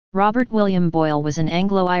Robert William Boyle was an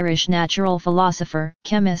Anglo-Irish natural philosopher,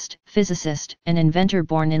 chemist, physicist, and inventor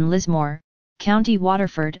born in Lismore, County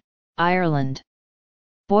Waterford, Ireland.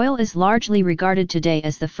 Boyle is largely regarded today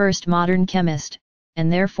as the first modern chemist,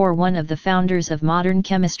 and therefore one of the founders of modern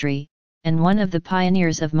chemistry, and one of the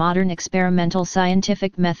pioneers of modern experimental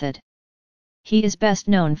scientific method. He is best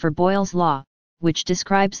known for Boyle's law, which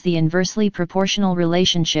describes the inversely proportional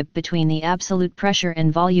relationship between the absolute pressure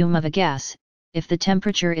and volume of a gas, if the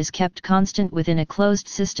temperature is kept constant within a closed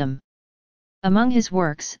system. Among his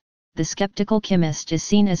works, The Sceptical Chymist is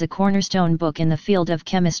seen as a cornerstone book in the field of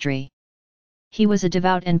chemistry. He was a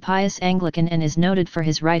devout and pious Anglican and is noted for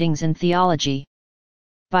his writings in theology.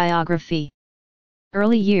 Biography.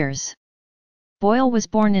 Early years. Boyle was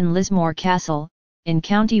born in Lismore Castle, in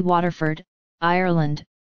County Waterford, Ireland,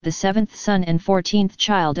 the seventh son and 14th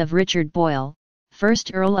child of Richard Boyle,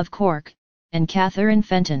 1st Earl of Cork, and Catherine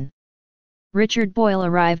Fenton. Richard Boyle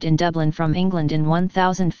arrived in Dublin from England in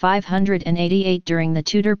 1588 during the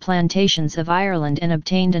Tudor plantations of Ireland and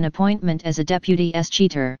obtained an appointment as a deputy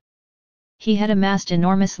escheator. He had amassed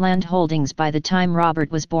enormous land holdings by the time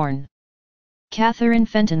Robert was born. Catherine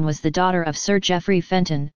Fenton was the daughter of Sir Geoffrey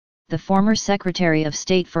Fenton, the former Secretary of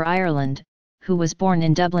State for Ireland, who was born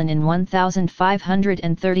in Dublin in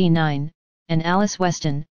 1539, and Alice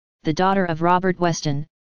Weston, the daughter of Robert Weston,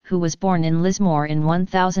 who was born in Lismore in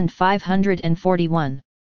 1541.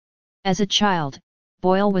 As a child,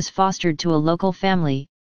 Boyle was fostered to a local family,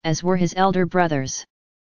 as were his elder brothers.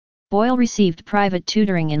 Boyle received private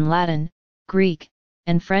tutoring in Latin, Greek,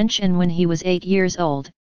 and French, and when he was 8 years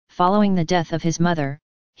old, following the death of his mother,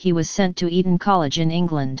 he was sent to Eton College in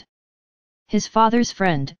England. His father's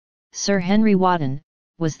friend, Sir Henry Wotton,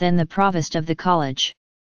 was then the provost of the college.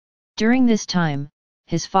 During this time,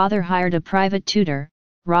 his father hired a private tutor,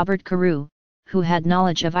 Robert Carew, who had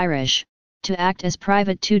knowledge of Irish, to act as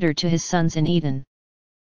private tutor to his sons in Eton.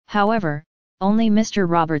 However, only Mr.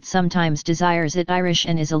 Robert sometimes desires it Irish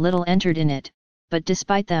and is a little entered in it, but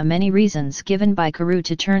despite the many reasons given by Carew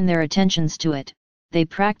to turn their attentions to it, they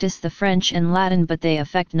practice the French and Latin but they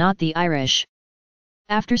affect not the Irish.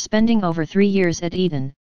 After spending over 3 years at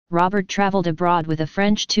Eton, Robert travelled abroad with a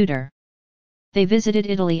French tutor. They visited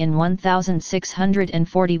Italy in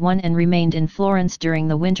 1641 and remained in Florence during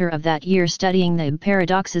the winter of that year studying the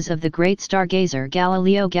paradoxes of the great stargazer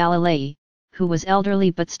Galileo Galilei, who was elderly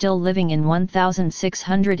but still living in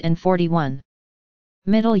 1641.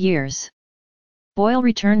 Middle years. Boyle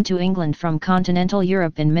returned to England from continental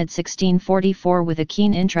Europe in mid-1644 with a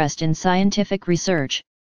keen interest in scientific research.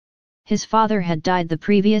 His father had died the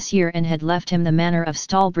previous year and had left him the manor of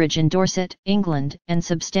Stalbridge in Dorset, England, and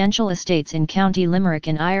substantial estates in County Limerick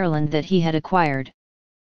in Ireland that he had acquired.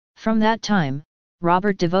 From that time,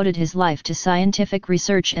 Robert devoted his life to scientific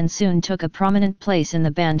research and soon took a prominent place in the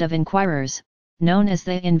band of inquirers, known as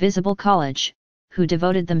the Invisible College, who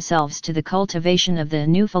devoted themselves to the cultivation of the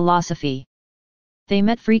new philosophy. They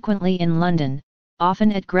met frequently in London,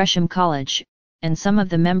 often at Gresham College, and some of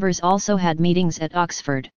the members also had meetings at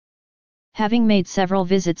Oxford. Having made several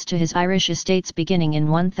visits to his Irish estates beginning in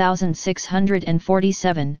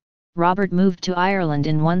 1647, Robert moved to Ireland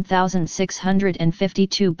in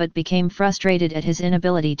 1652 but became frustrated at his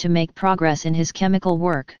inability to make progress in his chemical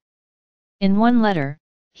work. In one letter,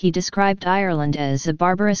 he described Ireland as a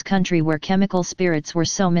barbarous country where chemical spirits were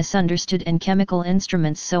so misunderstood and chemical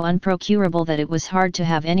instruments so unprocurable that it was hard to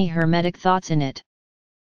have any hermetic thoughts in it.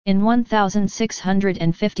 In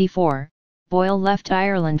 1654, Boyle left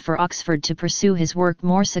Ireland for Oxford to pursue his work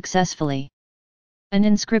more successfully. An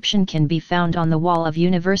inscription can be found on the wall of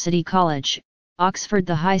University College, Oxford,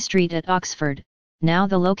 the High Street at Oxford, now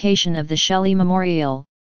the location of the Shelley Memorial,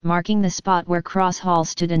 marking the spot where Cross Hall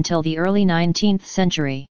stood until the early 19th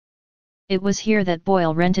century. It was here that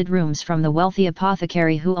Boyle rented rooms from the wealthy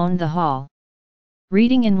apothecary who owned the hall.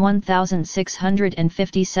 Reading in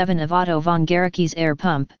 1657 of Otto von Guericke's air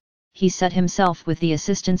pump, he set himself with the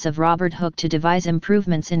assistance of Robert Hooke to devise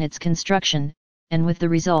improvements in its construction, and with the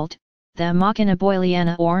result, the Machina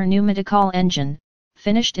Boyliana or pneumatical engine,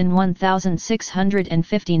 finished in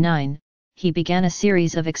 1659, he began a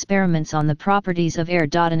series of experiments on the properties of air.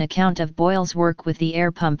 An account of Boyle's work with the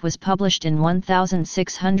air pump was published in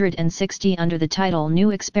 1660 under the title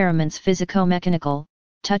New Experiments Physico-Mechanical,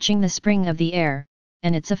 touching the spring of the air,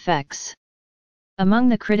 and its effects. Among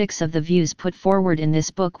the critics of the views put forward in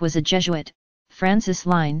this book was a Jesuit, Francis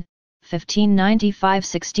Line,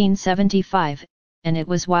 1595–1675, and it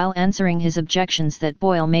was while answering his objections that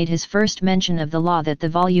Boyle made his first mention of the law that the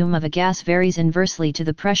volume of a gas varies inversely to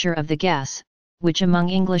the pressure of the gas, which among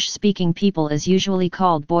English-speaking people is usually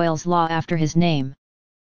called Boyle's law after his name.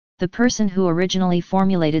 The person who originally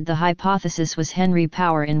formulated the hypothesis was Henry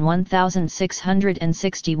Power in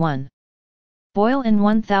 1661. Boyle in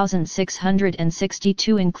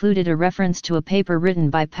 1662 included a reference to a paper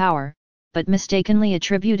written by Power, but mistakenly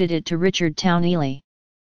attributed it to Richard Towneley.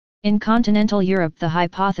 In continental Europe the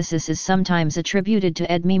hypothesis is sometimes attributed to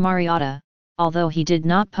Edme Mariotta, although he did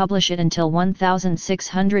not publish it until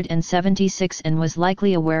 1676 and was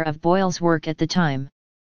likely aware of Boyle's work at the time.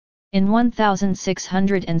 In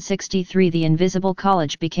 1663 the Invisible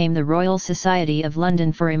College became the Royal Society of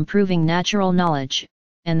London for Improving Natural Knowledge,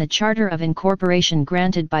 and the Charter of Incorporation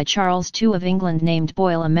granted by Charles II of England named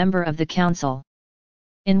Boyle a member of the council.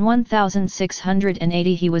 In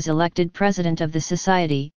 1680 he was elected president of the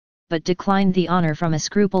society, but declined the honour from a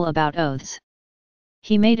scruple about oaths.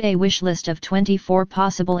 He made a wish list of 24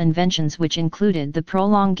 possible inventions which included the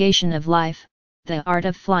prolongation of life, the art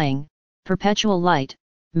of flying, perpetual light,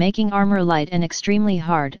 making armour light and extremely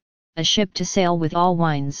hard, a ship to sail with all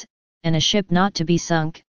winds, and a ship not to be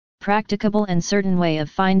sunk, practicable and certain way of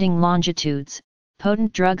finding longitudes,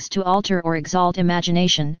 potent drugs to alter or exalt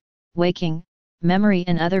imagination, waking, memory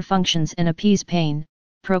and other functions and appease pain,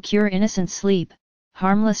 procure innocent sleep,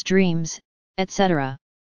 harmless dreams, etc.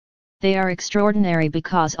 They are extraordinary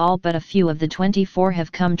because all but a few of the 24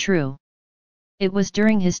 have come true. It was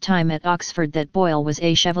during his time at Oxford that Boyle was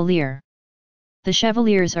a Chevalier. The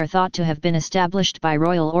Chevaliers are thought to have been established by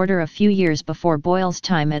royal order a few years before Boyle's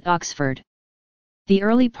time at Oxford. The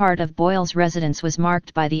early part of Boyle's residence was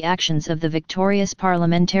marked by the actions of the victorious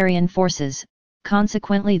parliamentarian forces,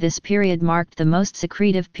 consequently this period marked the most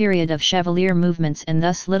secretive period of Chevalier movements and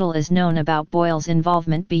thus little is known about Boyle's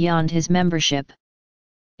involvement beyond his membership.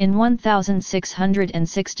 In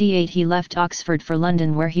 1668 he left Oxford for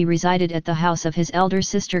London where he resided at the house of his elder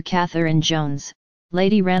sister Catherine Jones,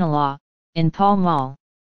 Lady Ranelagh, in Pall Mall.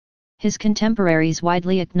 His contemporaries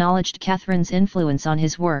widely acknowledged Catherine's influence on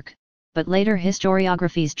his work, but later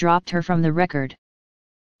historiographies dropped her from the record.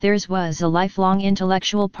 Theirs was a lifelong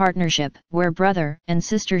intellectual partnership where brother and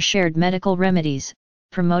sister shared medical remedies,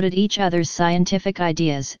 promoted each other's scientific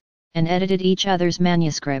ideas, and edited each other's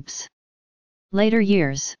manuscripts. Later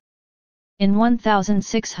years. In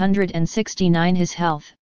 1669 his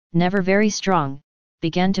health, never very strong,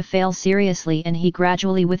 began to fail seriously and he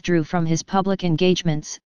gradually withdrew from his public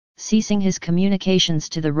engagements, ceasing his communications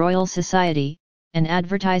to the Royal Society, and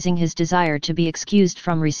advertising his desire to be excused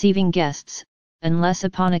from receiving guests, unless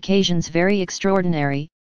upon occasions very extraordinary,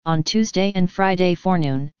 on Tuesday and Friday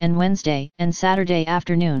forenoon and Wednesday and Saturday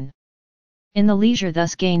afternoon. In the leisure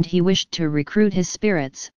thus gained he wished to recruit his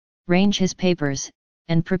spirits, range his papers,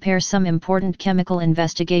 and prepare some important chemical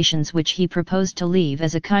investigations which he proposed to leave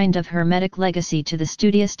as a kind of hermetic legacy to the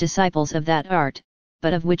studious disciples of that art,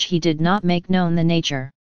 but of which he did not make known the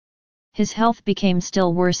nature. His health became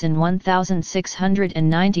still worse in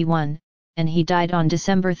 1691, and he died on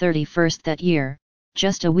December 31 that year,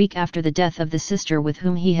 just a week after the death of the sister with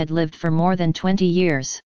whom he had lived for more than 20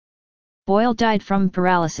 years. Boyle died from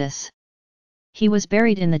paralysis. He was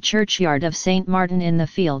buried in the churchyard of St. Martin in the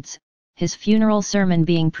Fields, his funeral sermon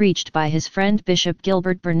being preached by his friend Bishop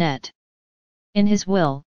Gilbert Burnet. In his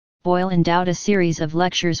will, Boyle endowed a series of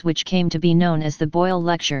lectures which came to be known as the Boyle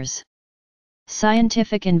Lectures.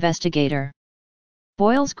 Scientific investigator.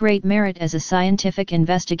 Boyle's great merit as a scientific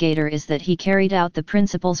investigator is that he carried out the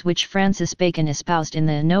principles which Francis Bacon espoused in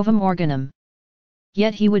the Novum Organum.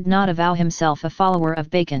 Yet he would not avow himself a follower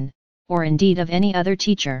of Bacon, or indeed of any other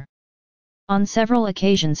teacher. On several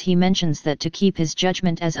occasions he mentions that to keep his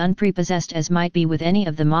judgment as unprepossessed as might be with any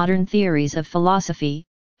of the modern theories of philosophy,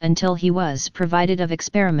 until he was provided of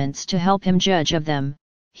experiments to help him judge of them,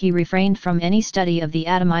 he refrained from any study of the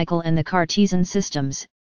atomical and the Cartesian systems,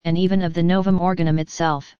 and even of the Novum Organum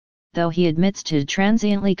itself, though he admits to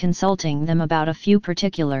transiently consulting them about a few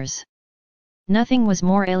particulars. Nothing was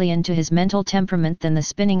more alien to his mental temperament than the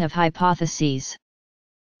spinning of hypotheses.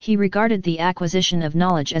 He regarded the acquisition of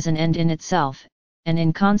knowledge as an end in itself, and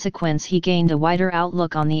in consequence he gained a wider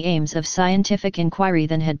outlook on the aims of scientific inquiry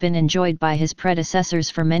than had been enjoyed by his predecessors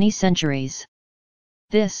for many centuries.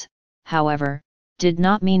 This, however, did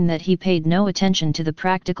not mean that he paid no attention to the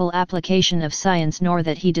practical application of science nor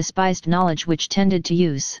that he despised knowledge which tended to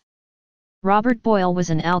use. Robert Boyle was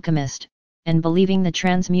an alchemist, and believing the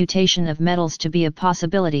transmutation of metals to be a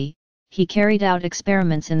possibility, he carried out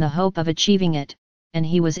experiments in the hope of achieving it, and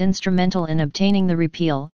he was instrumental in obtaining the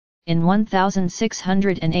repeal, in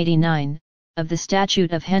 1689, of the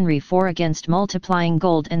statute of Henry IV against multiplying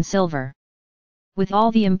gold and silver. With all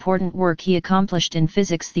the important work he accomplished in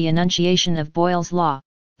physics, the enunciation of Boyle's law,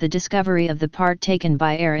 the discovery of the part taken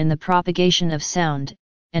by air in the propagation of sound,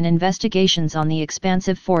 and investigations on the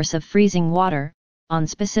expansive force of freezing water, on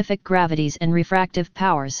specific gravities and refractive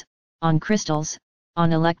powers, on crystals,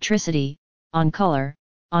 on electricity, on color,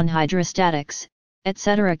 on hydrostatics,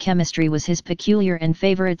 etc. Chemistry was his peculiar and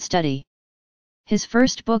favorite study. His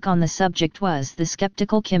first book on the subject was The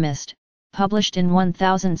Sceptical Chymist, published in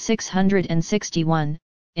 1661,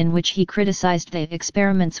 in which he criticized the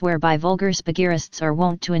experiments whereby vulgar spagyrists are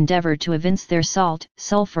wont to endeavor to evince their salt,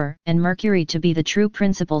 sulfur, and mercury to be the true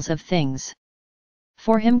principles of things.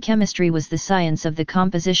 For him chemistry was the science of the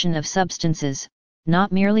composition of substances,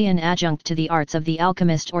 not merely an adjunct to the arts of the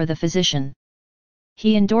alchemist or the physician.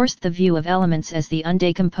 He endorsed the view of elements as the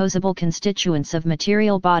undecomposable constituents of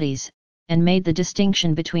material bodies, and made the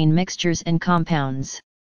distinction between mixtures and compounds.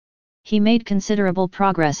 He made considerable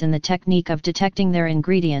progress in the technique of detecting their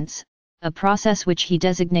ingredients, a process which he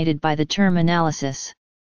designated by the term analysis.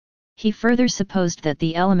 He further supposed that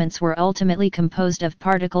the elements were ultimately composed of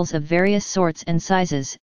particles of various sorts and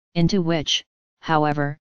sizes, into which,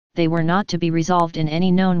 however, they were not to be resolved in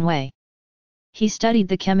any known way. He studied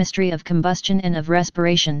the chemistry of combustion and of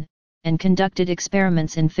respiration, and conducted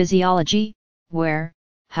experiments in physiology, where,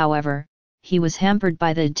 however, he was hampered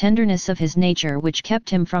by the tenderness of his nature which kept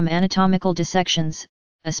him from anatomical dissections,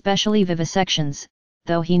 especially vivisections,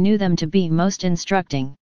 though he knew them to be most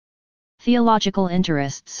instructing. Theological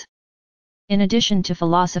interests. In addition to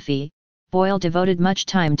philosophy, Boyle devoted much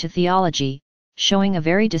time to theology, showing a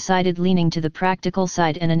very decided leaning to the practical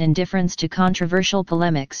side and an indifference to controversial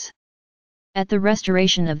polemics. At the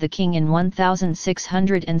restoration of the king in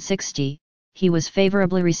 1660, he was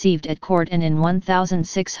favourably received at court and in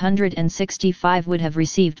 1665 would have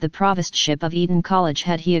received the provostship of Eton College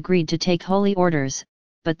had he agreed to take holy orders,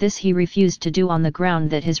 but this he refused to do on the ground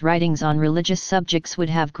that his writings on religious subjects would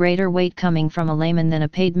have greater weight coming from a layman than a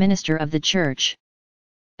paid minister of the Church.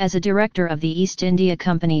 As a director of the East India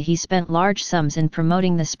Company he spent large sums in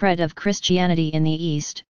promoting the spread of Christianity in the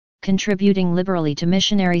East, contributing liberally to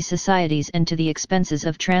missionary societies and to the expenses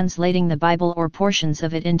of translating the Bible or portions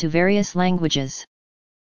of it into various languages.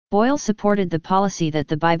 Boyle supported the policy that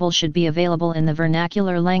the Bible should be available in the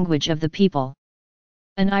vernacular language of the people.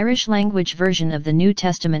 An Irish language version of the New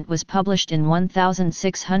Testament was published in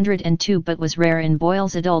 1602 but was rare in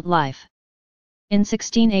Boyle's adult life. In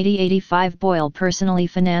 1680-85 Boyle personally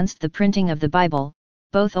financed the printing of the Bible,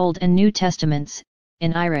 both Old and New Testaments,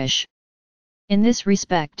 in Irish. In this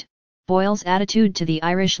respect, Boyle's attitude to the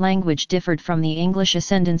Irish language differed from the English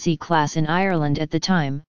ascendancy class in Ireland at the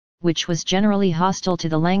time, which was generally hostile to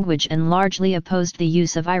the language and largely opposed the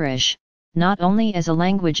use of Irish, not only as a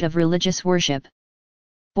language of religious worship.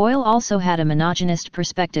 Boyle also had a misogynist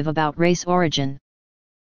perspective about race origin.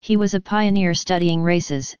 He was a pioneer studying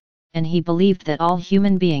races, and he believed that all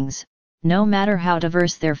human beings, no matter how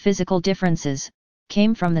diverse their physical differences,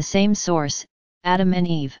 came from the same source, Adam and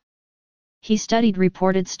Eve. He studied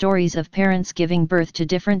reported stories of parents giving birth to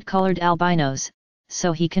different colored albinos,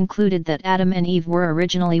 so he concluded that Adam and Eve were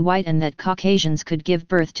originally white and that Caucasians could give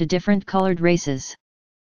birth to different colored races.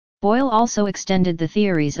 Boyle also extended the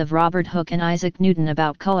theories of Robert Hooke and Isaac Newton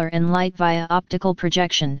about color and light via optical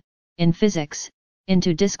projection, in physics,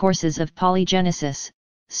 into discourses of polygenesis,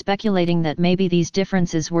 speculating that maybe these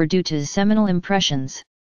differences were due to seminal impressions.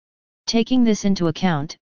 Taking this into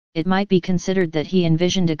account, it might be considered that he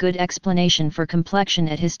envisioned a good explanation for complexion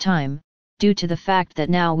at his time, due to the fact that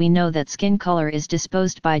now we know that skin color is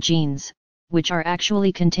disposed by genes, which are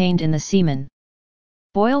actually contained in the semen.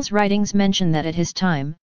 Boyle's writings mention that at his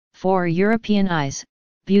time, for European eyes,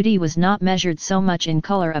 beauty was not measured so much in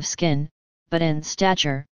color of skin, but in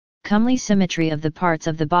stature, comely symmetry of the parts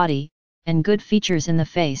of the body, and good features in the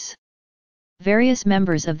face. Various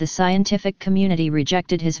members of the scientific community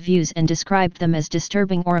rejected his views and described them as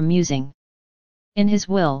disturbing or amusing. In his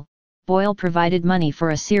will, Boyle provided money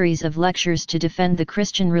for a series of lectures to defend the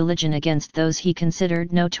Christian religion against those he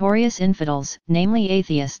considered notorious infidels, namely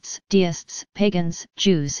atheists, deists, pagans,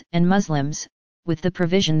 Jews, and Muslims, with the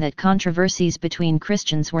provision that controversies between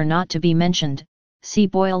Christians were not to be mentioned. See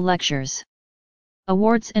Boyle Lectures.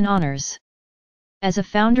 Awards and honors. As a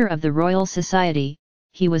founder of the Royal Society,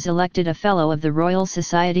 he was elected a Fellow of the Royal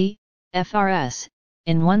Society, FRS,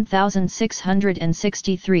 in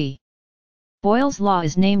 1663. Boyle's law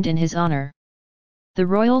is named in his honor. The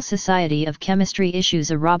Royal Society of Chemistry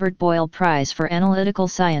issues a Robert Boyle Prize for Analytical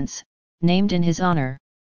Science, named in his honor.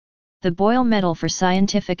 The Boyle Medal for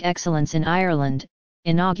Scientific Excellence in Ireland,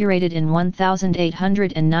 inaugurated in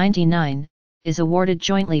 1899, is awarded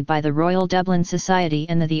jointly by the Royal Dublin Society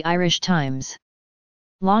and the Irish Times.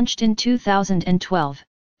 Launched in 2012,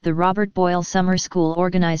 the Robert Boyle Summer School,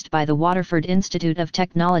 organised by the Waterford Institute of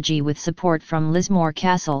Technology with support from Lismore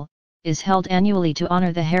Castle, is held annually to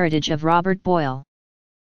honour the heritage of Robert Boyle.